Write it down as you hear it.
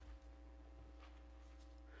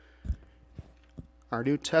Our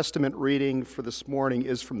New Testament reading for this morning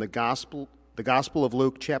is from the Gospel of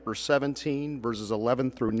Luke, chapter 17, verses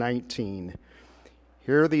 11 through 19.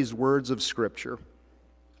 Hear these words of Scripture.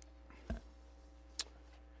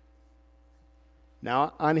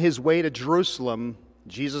 Now, on his way to Jerusalem,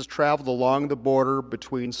 Jesus traveled along the border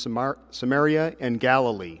between Samaria and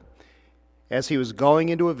Galilee. As he was going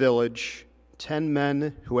into a village, 10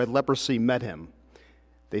 men who had leprosy met him.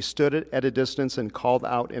 They stood at a distance and called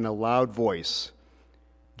out in a loud voice,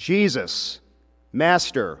 "Jesus,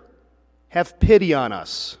 Master, have pity on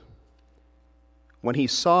us." When he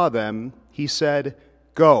saw them, he said,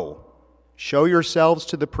 "Go, show yourselves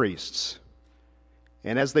to the priests."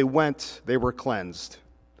 And as they went, they were cleansed.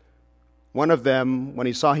 One of them, when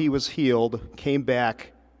he saw he was healed, came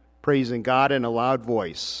back, praising God in a loud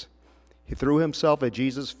voice. He threw himself at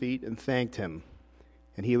Jesus' feet and thanked him,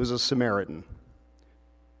 and he was a Samaritan.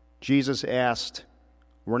 Jesus asked,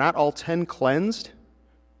 "Were not all 10 cleansed?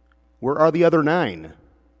 Where are the other 9?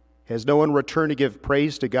 Has no one returned to give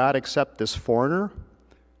praise to God except this foreigner?"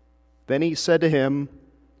 Then he said to him,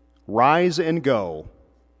 "Rise and go.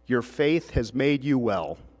 Your faith has made you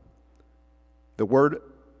well." The word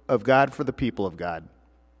of God for the people of God.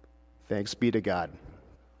 Thanks be to God.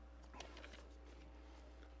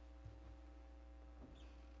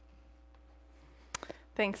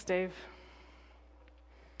 Thanks, Dave.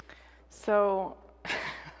 So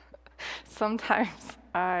sometimes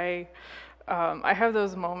I have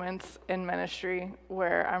those moments in ministry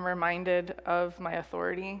where I'm reminded of my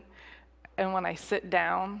authority, and when I sit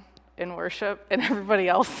down in worship and everybody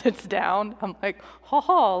else sits down, I'm like,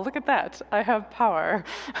 look at that, I have power.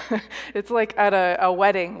 It's like at a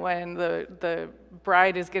wedding when the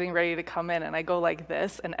bride is getting ready to come in and I go like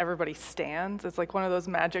this and everybody stands. It's like one of those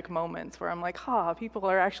magic moments where I'm like, people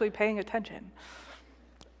are actually paying attention.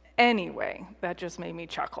 Anyway, that just made me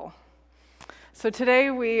chuckle. So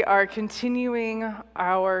today we are continuing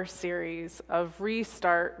our series of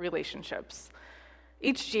Restart Relationships.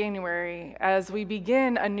 Each January, as we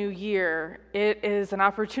begin a new year, it is an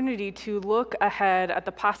opportunity to look ahead at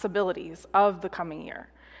the possibilities of the coming year,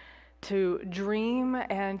 to dream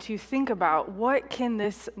and to think about what can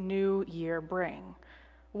this new year bring?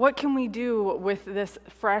 What can we do with this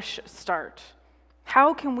fresh start?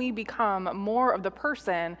 How can we become more of the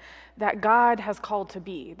person that God has called to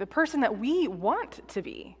be, the person that we want to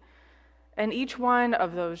be? And each one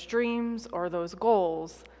of those dreams or those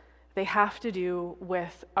goals, they have to do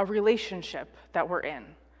with a relationship that we're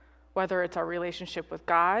in, whether it's our relationship with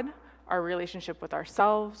God, our relationship with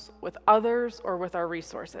ourselves, with others, or with our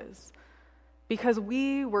resources. Because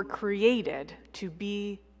we were created to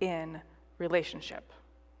be in relationship.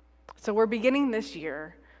 So we're beginning this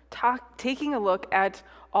year taking a look at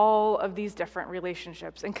all of these different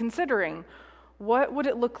relationships and considering what would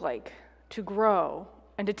it look like to grow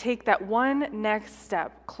and to take that one next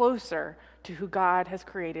step closer to who God has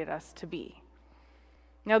created us to be.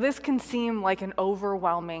 Now, this can seem like an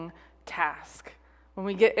overwhelming task when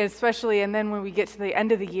we get, especially, and then when we get to the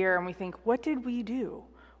end of the year and we think, what did we do?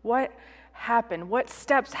 What happened? What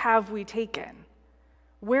steps have we taken?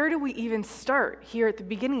 Where do we even start here at the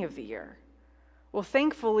beginning of the year? Well,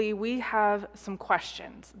 thankfully, we have some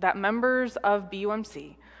questions that members of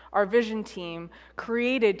BUMC, our vision team,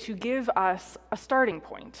 created to give us a starting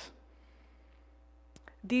point.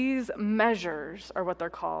 These measures, are what they're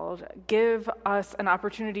called, give us an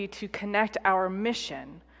opportunity to connect our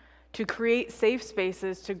mission, to create safe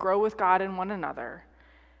spaces to grow with God and one another,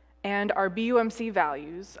 and our BUMC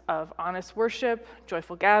values of honest worship,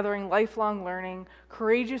 joyful gathering, lifelong learning,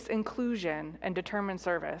 courageous inclusion, and determined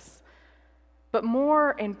service. But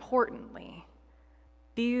more importantly,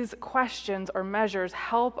 these questions or measures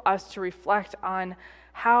help us to reflect on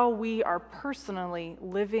how we are personally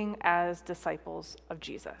living as disciples of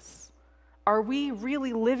Jesus. Are we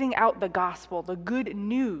really living out the gospel, the good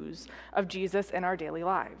news of Jesus in our daily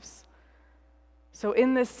lives? So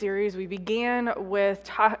in this series, we began with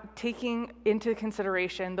taking into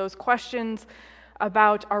consideration those questions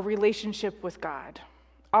about our relationship with God.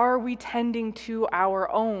 Are we tending to our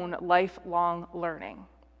own lifelong learning?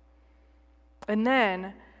 And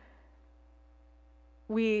then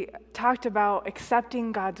we talked about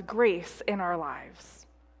accepting God's grace in our lives,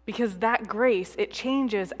 because that grace, it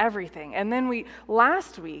changes everything. And then we,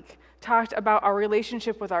 last week, talked about our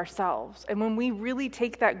relationship with ourselves. And when we really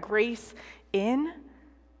take that grace in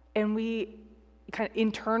and we kind of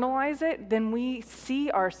internalize it, then we see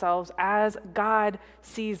ourselves as God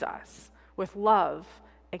sees us, with love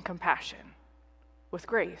and compassion, with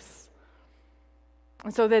grace.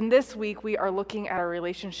 And so then this week, we are looking at our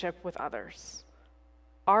relationship with others.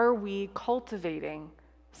 Are we cultivating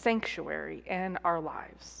sanctuary in our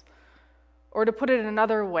lives? Or to put it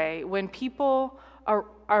another way, when people are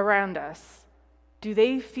around us, do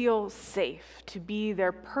they feel safe to be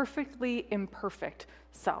their perfectly imperfect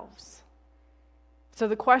selves? So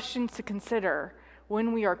the questions to consider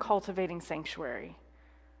when we are cultivating sanctuary,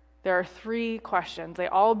 there are 3 questions. They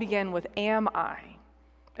all begin with, am I?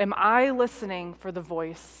 Am I listening for the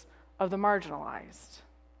voice of the marginalized?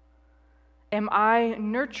 Am I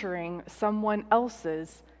nurturing someone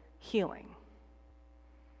else's healing?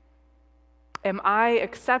 Am I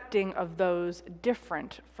accepting of those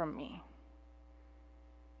different from me?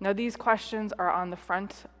 Now, these questions are on the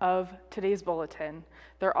front of today's bulletin.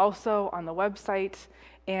 They're also on the website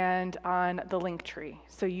and on the link tree.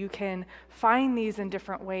 So you can find these in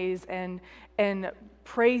different ways and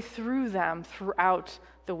pray through them throughout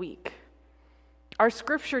the week. Our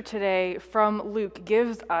scripture today from Luke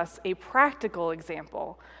gives us a practical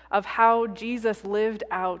example of how Jesus lived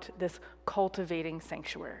out this cultivating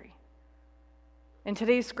sanctuary. In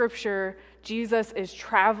today's scripture, Jesus is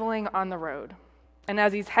traveling on the road. And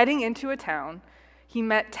as he's heading into a town, he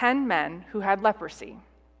met 10 men who had leprosy.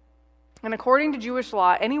 And according to Jewish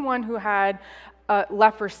law, anyone who had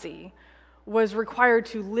leprosy was required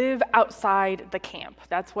to live outside the camp.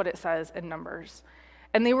 That's what it says in Numbers.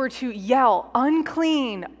 And they were to yell,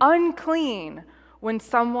 "Unclean, unclean," when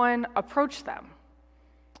someone approached them.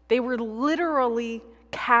 They were literally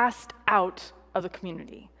cast out of the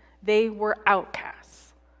community. They were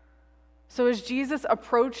outcasts. So as Jesus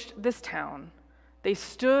approached this town, they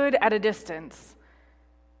stood at a distance,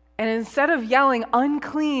 and instead of yelling,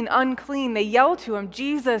 "Unclean, unclean," they yelled to him,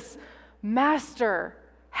 "Jesus, Master,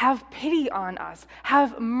 have pity on us.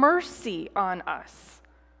 Have mercy on us."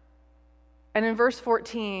 And in verse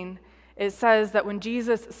 14, it says that when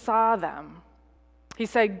Jesus saw them, he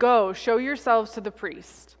said, "Go, show yourselves to the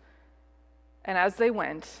priest." And as they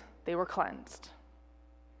went, they were cleansed.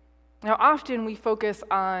 Now, often we focus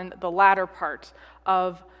on the latter part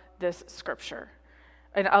of this scripture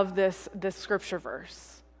and of this scripture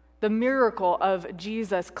verse, the miracle of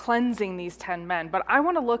Jesus cleansing these 10 men. But I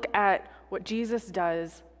want to look at what Jesus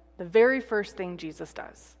does, the very first thing Jesus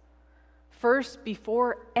does. First,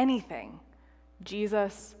 before anything,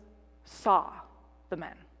 Jesus saw the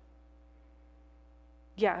men.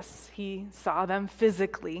 Yes, he saw them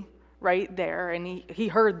physically right there, and he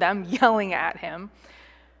heard them yelling at him.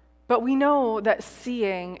 But we know that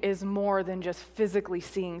seeing is more than just physically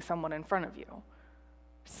seeing someone in front of you.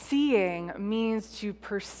 Seeing means to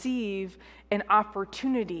perceive an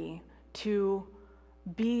opportunity to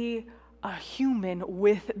be a human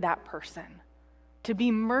with that person, to be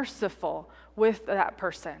merciful with that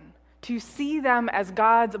person, to see them as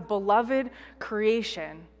God's beloved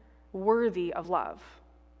creation worthy of love.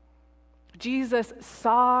 Jesus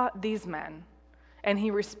saw these men and he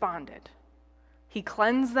responded. He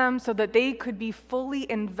cleansed them so that they could be fully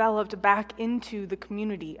enveloped back into the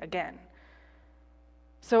community again.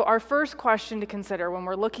 So our first question to consider when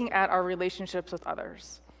we're looking at our relationships with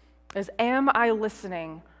others is, am I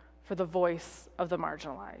listening for the voice of the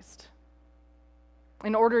marginalized?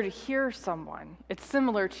 In order to hear someone, it's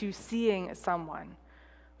similar to seeing someone.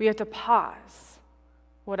 We have to pause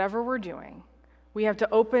whatever we're doing. We have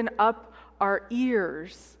to open up our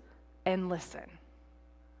ears and listen.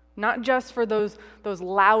 Not just for those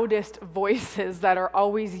loudest voices that are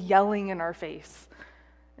always yelling in our face.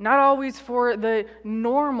 Not always for the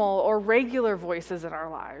normal or regular voices in our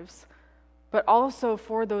lives, but also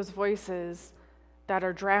for those voices that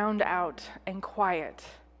are drowned out and quiet.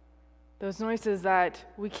 Those noises that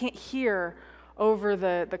we can't hear over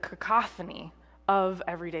the cacophony of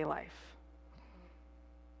everyday life.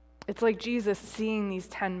 It's like Jesus seeing these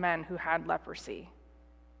 10 men who had leprosy.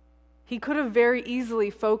 He could have very easily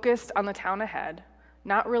focused on the town ahead,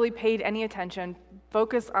 not really paid any attention,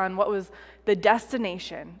 focused on what was the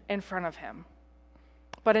destination in front of him.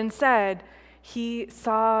 But instead, he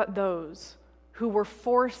saw those who were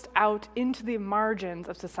forced out into the margins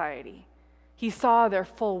of society. He saw their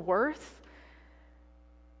full worth.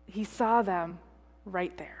 He saw them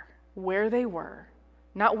right there, where they were,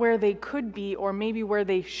 not where they could be or maybe where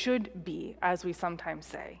they should be, as we sometimes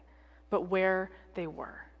say, but where they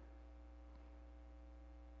were.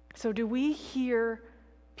 So do we hear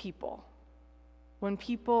people when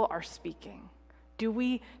people are speaking? Do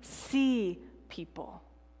we see people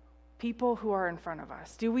who are in front of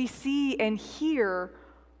us? Do we see and hear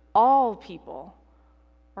all people,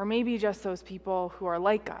 or maybe just those people who are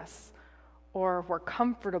like us or we're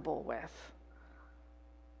comfortable with?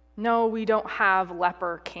 No, we don't have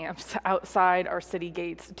leper camps outside our city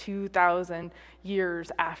gates 2,000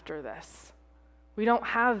 years after this. We don't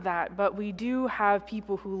have that, but we do have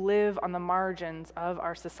people who live on the margins of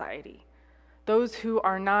our society. Those who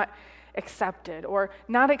are not accepted or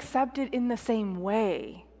not accepted in the same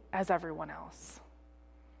way as everyone else.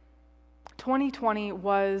 2020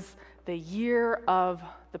 was the year of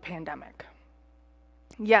the pandemic.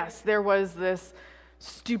 Yes, there was this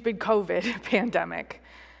stupid COVID pandemic,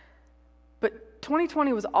 but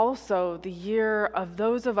 2020 was also the year of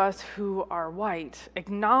those of us who are white,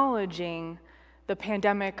 acknowledging the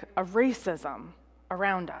pandemic of racism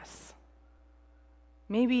around us.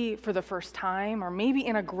 Maybe for the first time, or maybe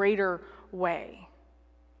in a greater way.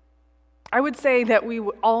 I would say that we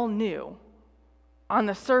all knew on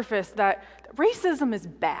the surface that racism is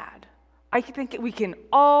bad. I think we can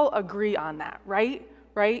all agree on that, right?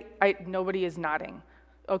 Nobody is nodding.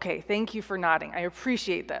 Okay, thank you for nodding. I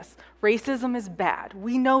appreciate this. Racism is bad.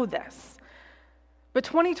 We know this. But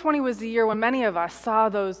 2020 was the year when many of us saw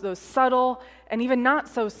those subtle and even not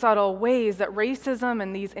so subtle ways that racism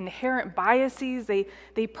and these inherent biases,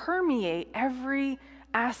 they permeate every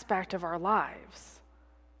aspect of our lives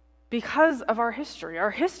because of our history.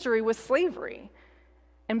 Our history was slavery.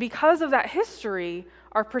 And because of that history,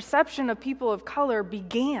 our perception of people of color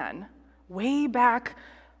began way back,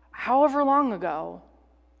 however long ago,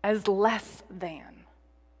 as less than.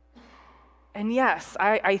 And yes,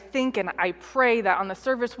 I think and I pray that on the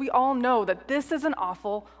surface we all know that this is an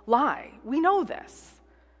awful lie. We know this.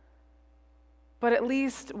 But at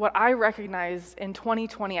least what I recognized in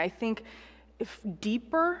 2020, I think if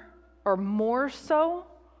deeper or more so,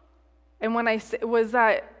 and when I say, was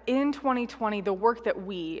that in 2020, the work that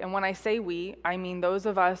we, and when I say we, I mean those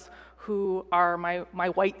of us who are my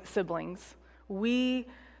white siblings, I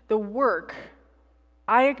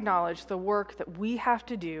acknowledge the work that we have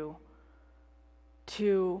to do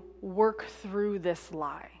to work through this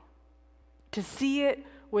lie, to see it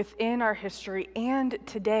within our history and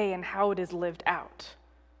today and how it is lived out,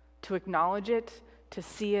 to acknowledge it, to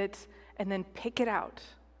see it, and then pick it out,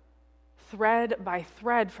 thread by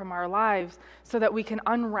thread from our lives so that we can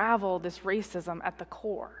unravel this racism at the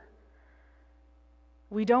core.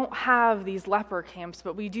 We don't have these leper camps,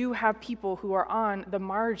 but we do have people who are on the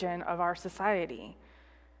margin of our society,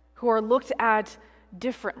 who are looked at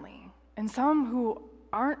differently, and some who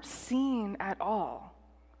aren't seen at all.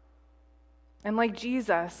 And like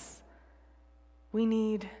Jesus, we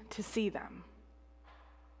need to see them.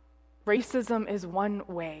 Racism is one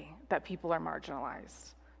way that people are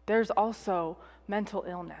marginalized. There's also mental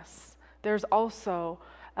illness. There's also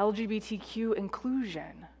LGBTQ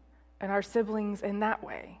inclusion and our siblings in that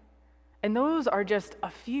way. And those are just a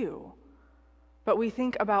few. But we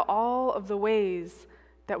think about all of the ways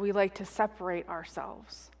that we like to separate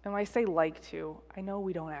ourselves. And when I say like to, I know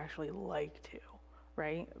we don't actually like to,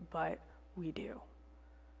 right? But we do.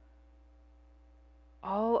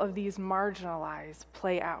 All of these marginalized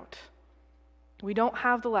play out. We don't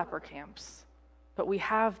have the leper camps, but we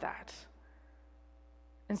have that.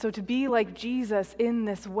 And so to be like Jesus in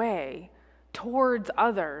this way towards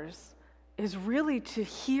others is really to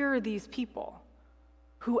hear these people,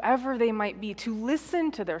 whoever they might be, to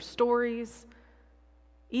listen to their stories,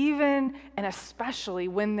 even and especially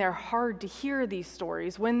when they're hard to hear these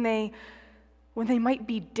stories, when they might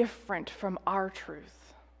be different from our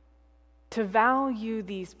truth. To value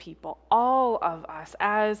these people, all of us,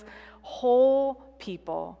 as whole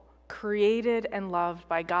people created and loved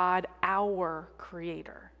by God, our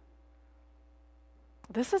Creator.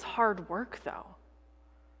 This is hard work, though.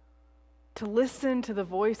 To listen to the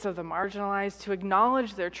voice of the marginalized, to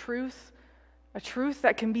acknowledge their truth, a truth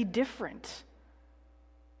that can be different,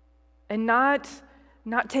 and not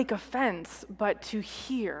take offense, but to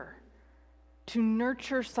hear, to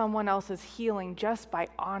nurture someone else's healing just by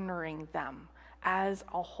honoring them as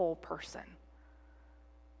a whole person.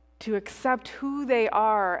 To accept who they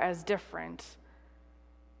are as different,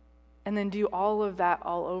 and then do all of that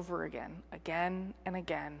all over again and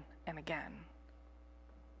again and again.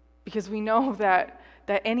 Because we know that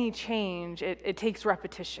any change, it takes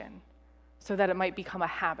repetition so that it might become a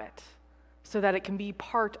habit, so that it can be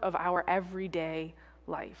part of our everyday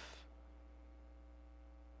life.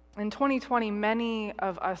 In 2020, many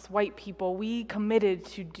of us white people, we committed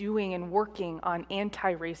to doing and working on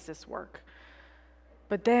anti-racist work.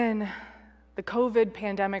 But then the COVID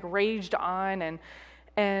pandemic raged on,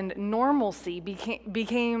 and normalcy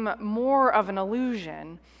became more of an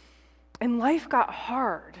illusion, and life got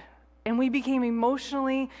hard, and we became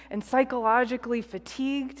emotionally and psychologically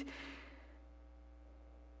fatigued,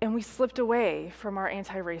 and we slipped away from our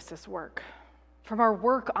anti-racist work, from our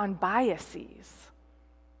work on biases.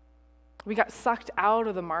 We got sucked out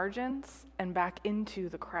of the margins and back into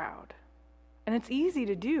the crowd. And it's easy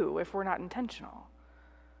to do if we're not intentional.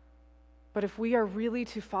 But if we are really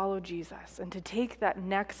to follow Jesus and to take that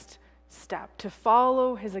next step, to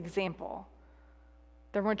follow his example,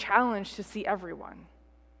 then we're challenged to see everyone,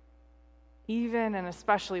 even and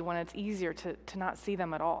especially when it's easier to not see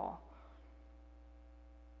them at all.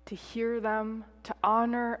 To hear them, to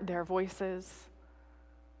honor their voices.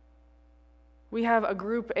 We have a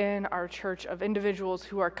group in our church of individuals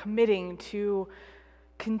who are committing to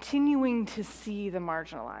continuing to see the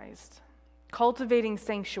marginalized, cultivating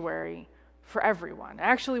sanctuary for everyone.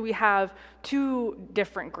 Actually, we have two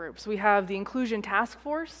different groups. We have the Inclusion Task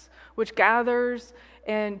Force, which gathers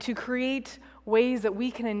and to create ways that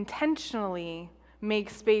we can intentionally make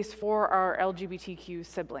space for our LGBTQ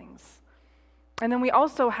siblings. And then we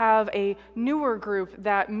also have a newer group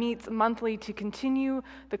that meets monthly to continue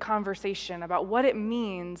the conversation about what it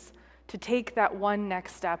means to take that one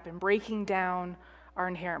next step in breaking down our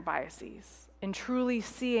inherent biases and truly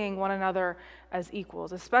seeing one another as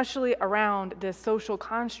equals, especially around this social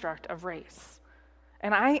construct of race.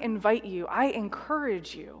 And I invite you, I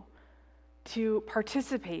encourage you to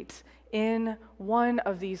participate in one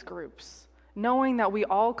of these groups, knowing that we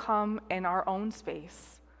all come in our own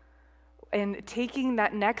space and taking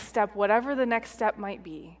that next step, whatever the next step might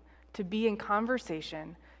be, to be in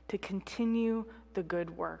conversation, to continue the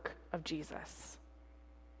good work of Jesus.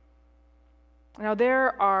 Now,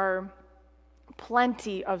 there are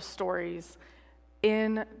plenty of stories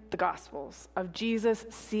in the Gospels of Jesus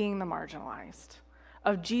seeing the marginalized,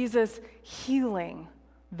 of Jesus healing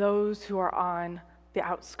those who are on the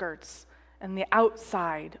outskirts and the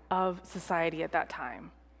outside of society at that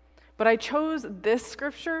time. But I chose this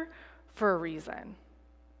scripture for a reason.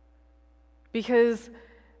 Because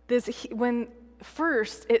when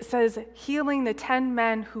first it says healing the 10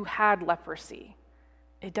 men who had leprosy.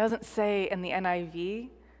 It doesn't say in the NIV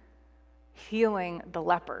healing the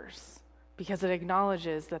lepers, because it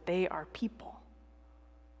acknowledges that they are people.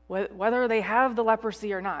 Whether they have the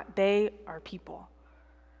leprosy or not, they are people.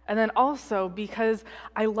 And then also because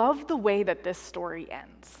I love the way that this story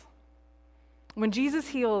ends. When Jesus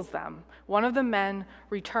heals them, one of the men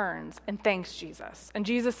returns and thanks Jesus. And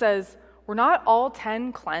Jesus says, "Were not all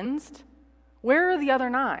 10 cleansed? Where are the other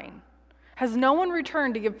 9? Has no one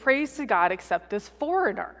returned to give praise to God except this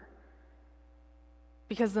foreigner?"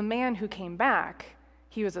 Because the man who came back,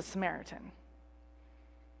 he was a Samaritan.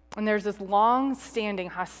 And there's this long-standing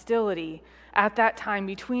hostility at that time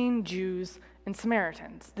between Jews and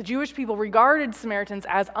Samaritans. The Jewish people regarded Samaritans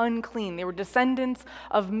as unclean. They were descendants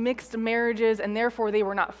of mixed marriages, and therefore they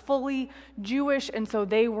were not fully Jewish, and so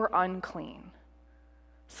they were unclean.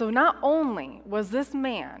 So not only was this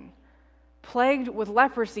man plagued with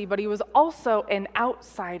leprosy, but he was also an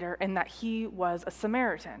outsider in that he was a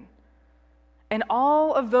Samaritan. And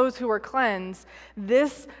all of those who were cleansed,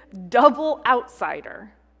 this double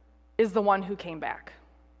outsider is the one who came back.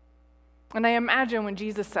 And I imagine when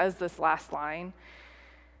Jesus says this last line,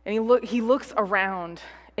 and he looks around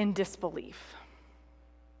in disbelief.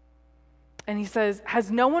 And he says, "Has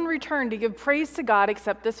no one returned to give praise to God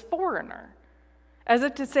except this foreigner?" As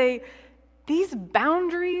if to say, these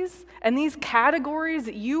boundaries and these categories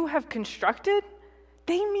that you have constructed,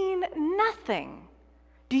 they mean nothing.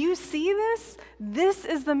 Do you see this? This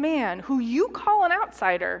is the man who you call an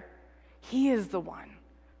outsider. He is the one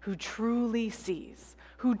who truly sees,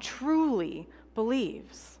 who truly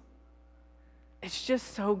believes. It's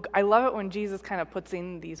just so, I love it when Jesus kind of puts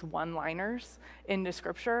in these one-liners into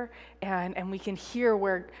Scripture, and we can hear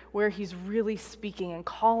where he's really speaking and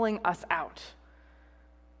calling us out.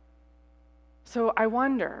 So I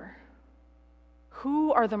wonder,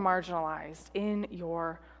 who are the marginalized in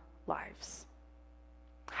your lives?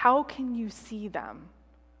 How can you see them?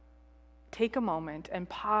 Take a moment and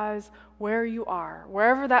pause where you are,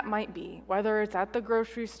 wherever that might be, whether it's at the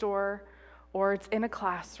grocery store or it's in a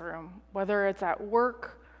classroom, whether it's at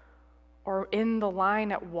work or in the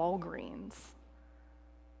line at Walgreens.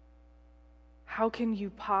 How can you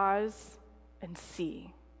pause and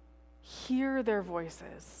see, hear their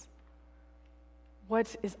voices?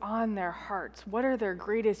 What is on their hearts? What are their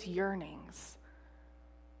greatest yearnings?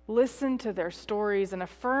 Listen to their stories and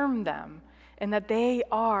affirm them in that they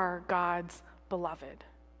are God's beloved.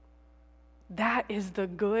 That is the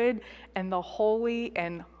good and the holy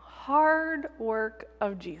and hard work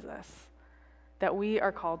of Jesus that we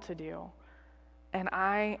are called to do. And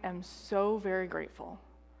I am so very grateful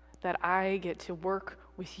that I get to work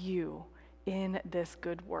with you in this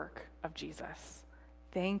good work of Jesus.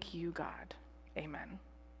 Thank you, God. Amen.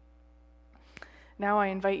 Now I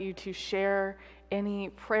invite you to share any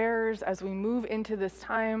prayers as we move into this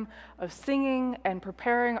time of singing and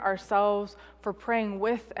preparing ourselves for praying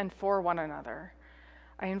with and for one another.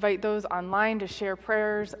 I invite those online to share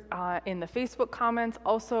prayers in the Facebook comments,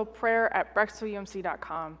 also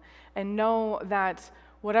prayer@brecksvilleumc.com, and know that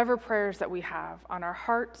whatever prayers that we have on our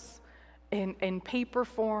hearts, in paper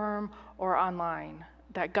form or online,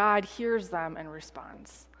 that God hears them and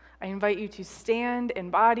responds. I invite you to stand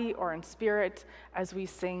in body or in spirit as we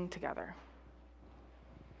sing together.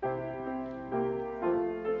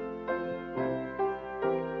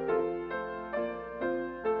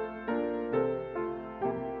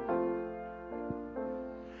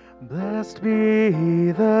 Blessed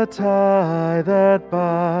be the tie that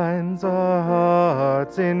binds our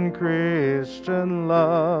hearts in Christian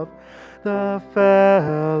love, the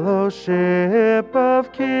fellowship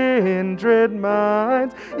of kindred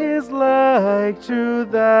minds is like to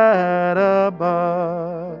that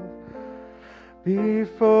above.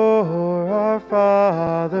 Before our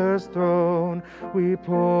Father's throne, we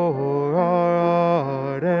pour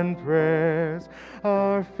our ardent prayers.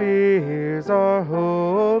 Our fears, our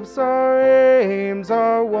hopes, our aims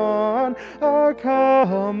are one, our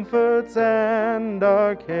comforts and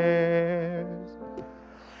our cares.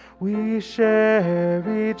 We share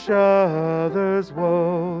each other's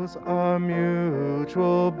woes, our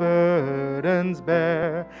mutual burdens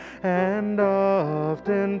bear, and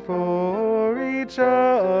often for each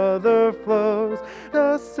other flows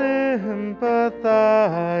the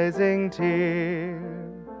sympathizing tear.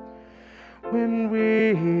 When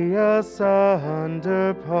we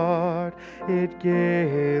asunder part, it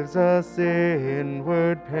gives us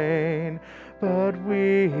inward pain, but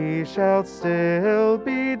we shall still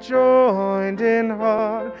be joined in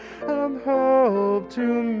heart and hope to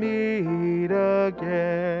meet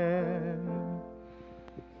again.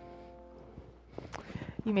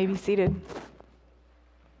 You may be seated.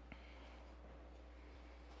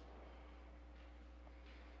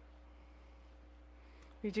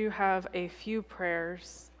 We do have a few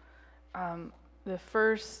prayers. The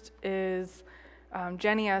first is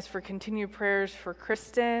Jenny asked for continued prayers for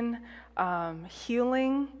Kristen,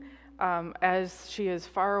 healing as she is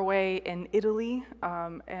far away in Italy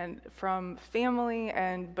and from family,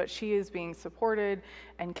 but she is being supported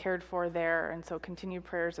and cared for there, and so continued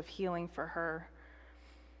prayers of healing for her.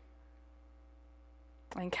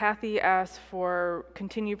 And Kathy asked for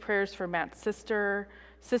continued prayers for Matt's sister's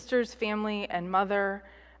family and mother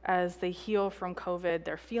as they heal from COVID.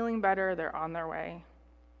 They're feeling better, they're on their way.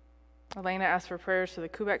 Elena asked for prayers for the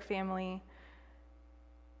Kubek family.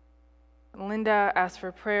 Linda asked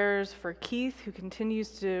for prayers for Keith, who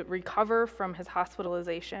continues to recover from his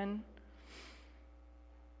hospitalization.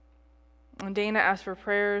 And Dana asked for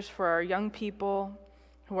prayers for our young people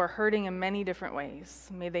who are hurting in many different ways.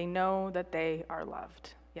 May they know that they are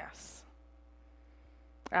loved. Yes.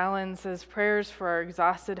 Alan says prayers for our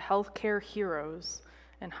exhausted healthcare heroes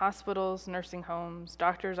in hospitals, nursing homes,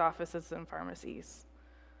 doctors' offices, and pharmacies.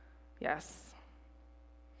 Yes.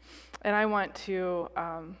 And I want to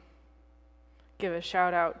give a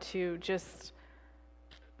shout out to just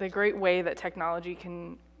the great way that technology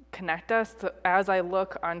can connect us. As I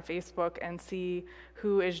look on Facebook and see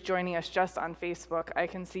who is joining us just on Facebook, I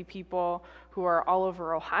can see people who are all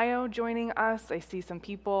over Ohio joining us. I see some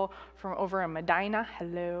people from over in Medina.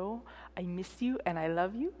 Hello, I miss you and I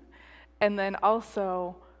love you. And then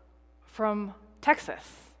also from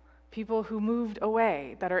Texas, people who moved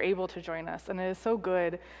away that are able to join us. And it is so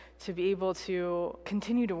good to be able to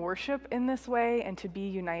continue to worship in this way and to be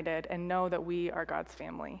united and know that we are God's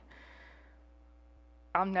family.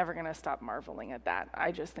 I'm never going to stop marveling at that.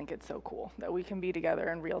 I just think it's so cool that we can be together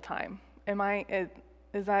in real time.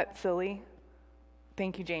 Is that silly?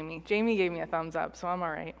 Thank you, Jamie. Jamie gave me a thumbs up, so I'm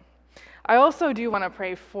all right. I also do want to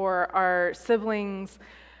pray for our siblings,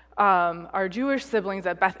 our Jewish siblings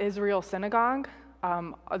at Beth Israel Synagogue.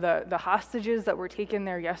 The hostages that were taken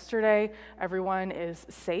there yesterday, everyone is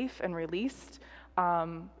safe and released.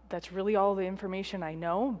 That's really all the information I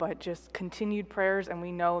know, but just continued prayers, and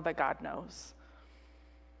we know that God knows.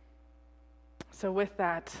 So with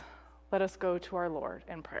that, let us go to our Lord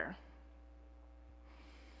in prayer.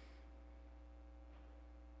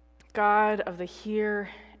 God of the here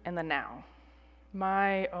and the now,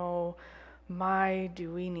 my, oh, my,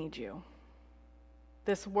 do we need you.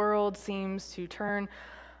 This world seems to turn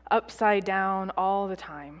upside down all the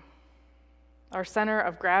time. Our center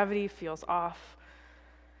of gravity feels off.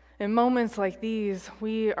 In moments like these,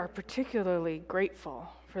 we are particularly grateful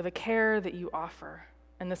for the care that you offer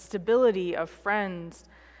and the stability of friends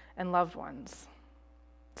and loved ones.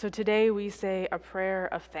 So today we say a prayer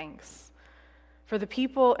of thanks for the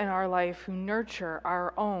people in our life who nurture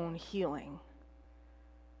our own healing.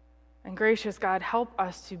 And gracious God, help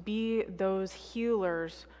us to be those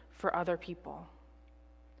healers for other people,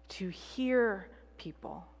 to hear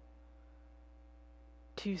people,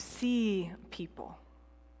 to see people.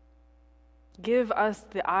 Give us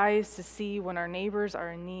the eyes to see when our neighbors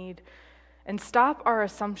are in need, and stop our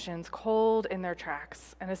assumptions cold in their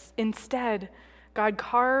tracks. And instead, God,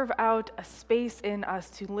 carve out a space in us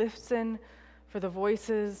to listen for the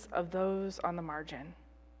voices of those on the margin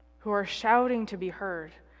who are shouting to be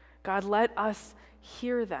heard. God, let us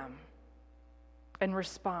hear them and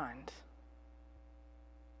respond.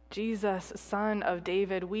 Jesus, Son of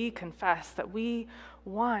David, we confess that we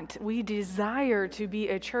desire to be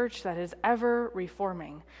a church that is ever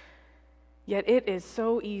reforming. Yet it is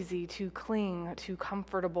so easy to cling to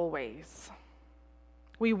comfortable ways.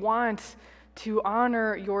 We want to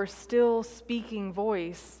honor your still speaking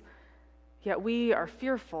voice, yet we are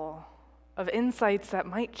fearful of insights that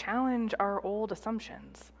might challenge our old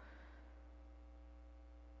assumptions.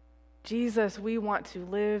 Jesus, we want to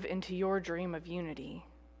live into your dream of unity,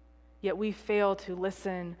 yet we fail to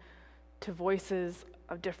listen to voices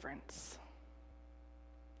of difference.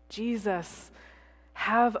 Jesus,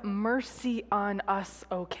 have mercy on us,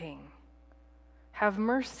 O King. Have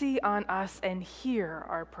mercy on us and hear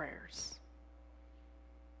our prayers.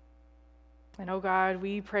 And, O God,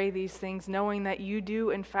 we pray these things knowing that you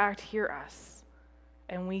do, in fact, hear us.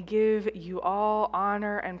 And we give you all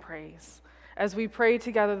honor and praise as we pray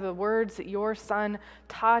together the words that your Son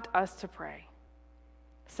taught us to pray,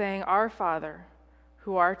 saying, Our Father,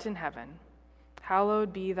 who art in heaven,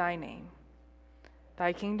 hallowed be thy name.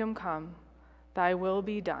 Thy kingdom come, thy will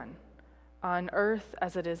be done, on earth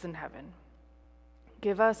as it is in heaven.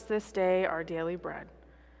 Give us this day our daily bread,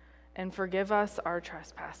 and forgive us our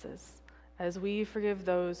trespasses, as we forgive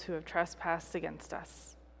those who have trespassed against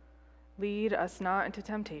us. Lead us not into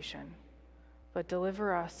temptation, but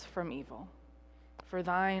deliver us from evil. For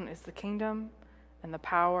thine is the kingdom, and the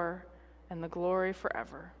power, and the glory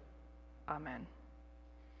forever. Amen.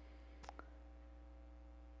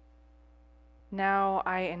 Now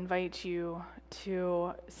I invite you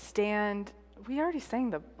to stand. We already sang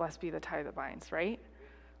the Blessed Be the Tie that Binds, right?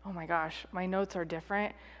 Oh my gosh, my notes are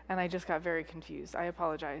different, and I just got very confused. I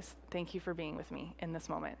apologize. Thank you for being with me in this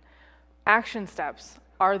moment. Action steps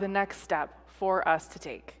are the next step for us to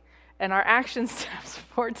take. And our action steps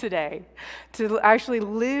for today, to actually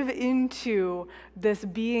live into this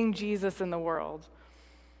being Jesus in the world.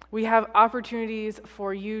 We have opportunities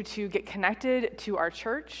for you to get connected to our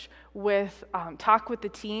church with Talk with the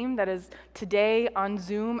Team that is today on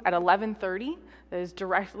Zoom at 11:30. That is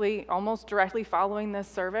almost directly following this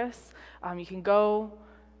service. You can go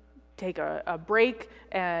take a break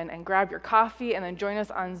and grab your coffee and then join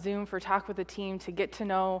us on Zoom for Talk with the Team to get to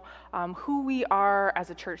know who we are as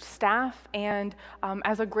a church staff and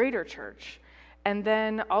as a greater church. And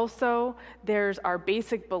then also there's our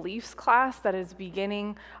basic beliefs class that is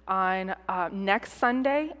beginning on next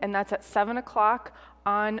Sunday, and that's at 7 o'clock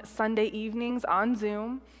on Sunday evenings on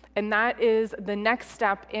Zoom. And that is the next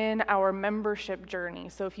step in our membership journey.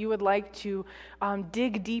 So if you would like to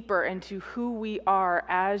dig deeper into who we are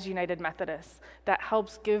as United Methodists, that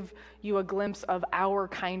helps give you a glimpse of our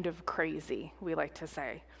kind of crazy, we like to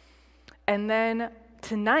say. And then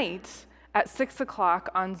tonight, at 6 o'clock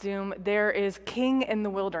on Zoom, there is King in the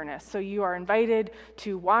Wilderness. So you are invited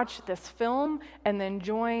to watch this film and then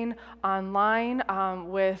join online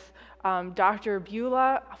with Dr.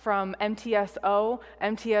 Beulah from MTSO.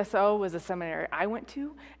 MTSO was a seminary I went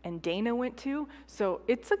to and Dana went to, so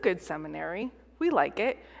it's a good seminary. We like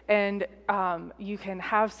it. And you can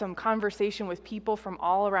have some conversation with people from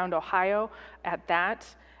all around Ohio at that.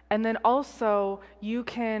 And then also, you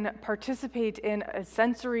can participate in a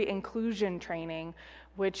sensory inclusion training,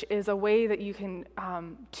 which is a way that you can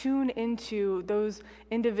tune into those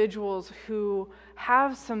individuals who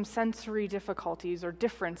have some sensory difficulties or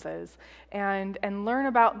differences, and learn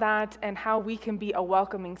about that and how we can be a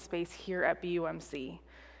welcoming space here at BUMC.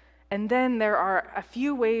 And then there are a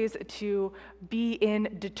few ways to be in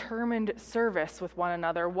determined service with one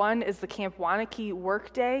another. One is the Camp Wanakee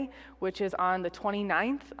Work Day, which is on the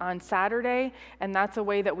 29th on Saturday, and that's a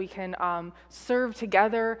way that we can serve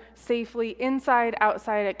together safely inside,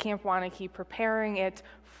 outside at Camp Wanakee, preparing it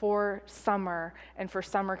for summer and for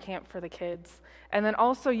summer camp for the kids. And then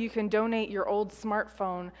also you can donate your old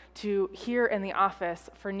smartphone to here in the office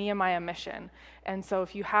for Nehemiah Mission. And so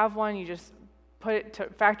if you have one, you just put it to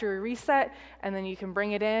factory reset, and then you can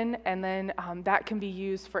bring it in, and then that can be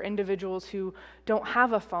used for individuals who don't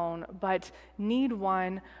have a phone but need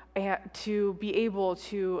one to be able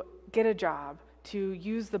to get a job, to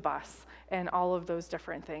use the bus and all of those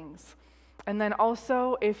different things. And then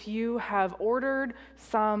also, if you have ordered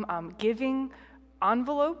some giving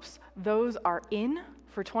envelopes, those are in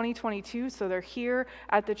for 2022, so they're here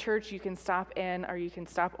at the church. You can stop in or you can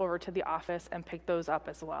stop over to the office and pick those up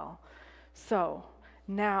as well. So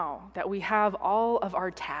now that we have all of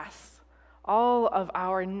our tasks, all of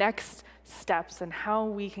our next steps and how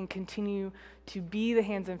we can continue to be the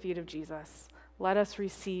hands and feet of Jesus, let us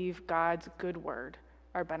receive God's good word,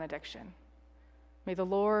 our benediction. May the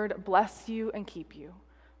Lord bless you and keep you.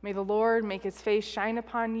 May the Lord make his face shine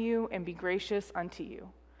upon you and be gracious unto you.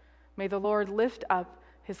 May the Lord lift up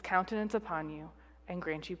his countenance upon you and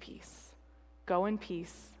grant you peace. Go in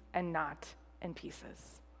peace and not in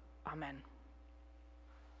pieces. Amen.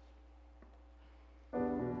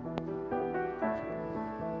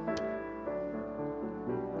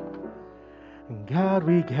 God,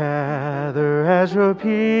 we gather as your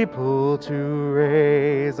people to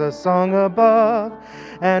raise a song above,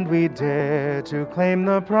 and we dare to claim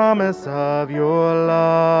the promise of your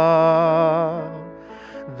love.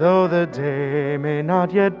 Though the day may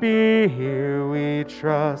not yet be here, we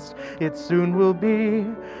trust it soon will be,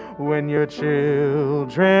 when your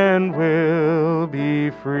children will be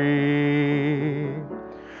free.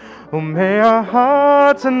 Oh, may our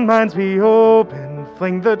hearts and minds be open,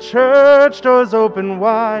 fling the church doors open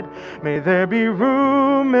wide. May there be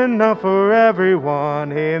room enough for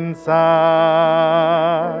everyone inside.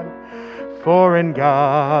 For in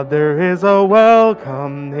God there is a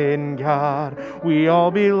welcome, in God we all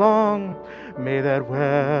belong. May that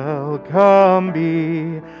welcome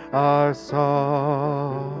be our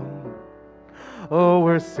song. Oh,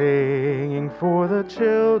 we're singing for the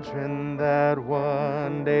children, that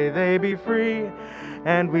one day they be free,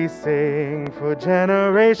 and we sing for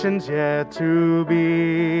generations yet to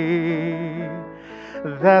be,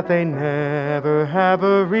 that they never have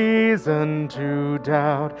a reason to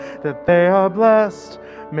doubt that they are blessed.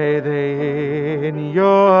 May they in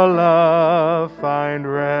your love find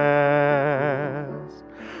rest.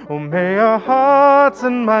 Oh, may our hearts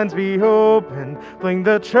and minds be open, fling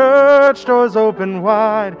the church doors open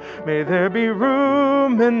wide. May there be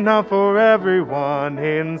room enough for everyone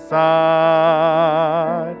inside.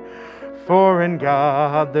 For in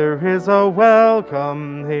God there is a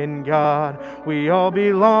welcome, in God we all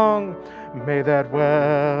belong. May that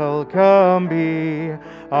welcome be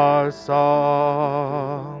our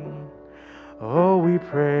song. Oh, we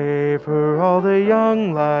pray for all the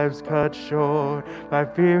young lives cut short by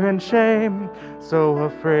fear and shame, so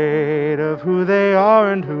afraid of who they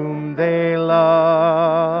are and whom they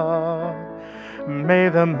love. May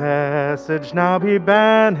the message now be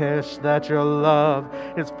banished that your love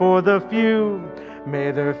is for the few.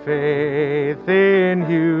 May their faith in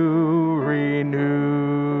you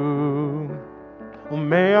renew.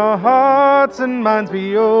 May our hearts and minds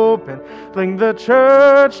be open, fling the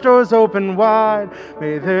church doors open wide.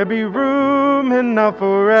 May there be room enough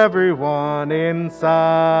for everyone inside.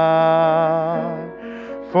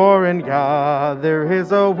 For in God there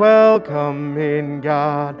is a welcome, in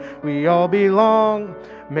God we all belong.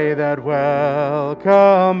 May that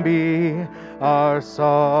welcome be our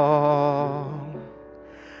song.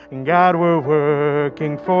 God, we're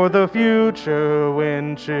working for the future,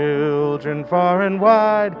 when children far and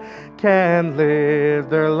wide can live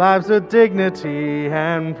their lives with dignity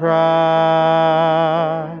and pride.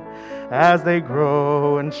 As they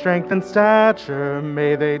grow in strength and stature,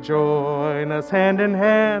 may they join us hand in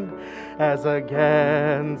hand, as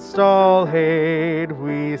against all hate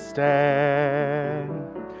we stand.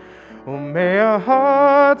 Oh, may our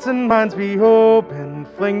hearts and minds be open,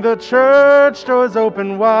 fling the church doors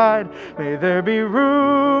open wide. May there be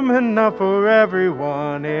room enough for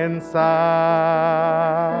everyone inside.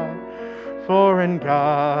 For in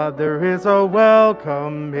God there is a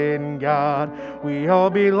welcome, in God we all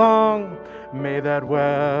belong. May that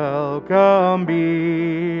welcome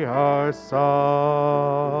be our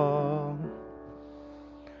song.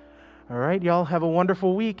 All right, y'all have a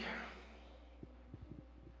wonderful week.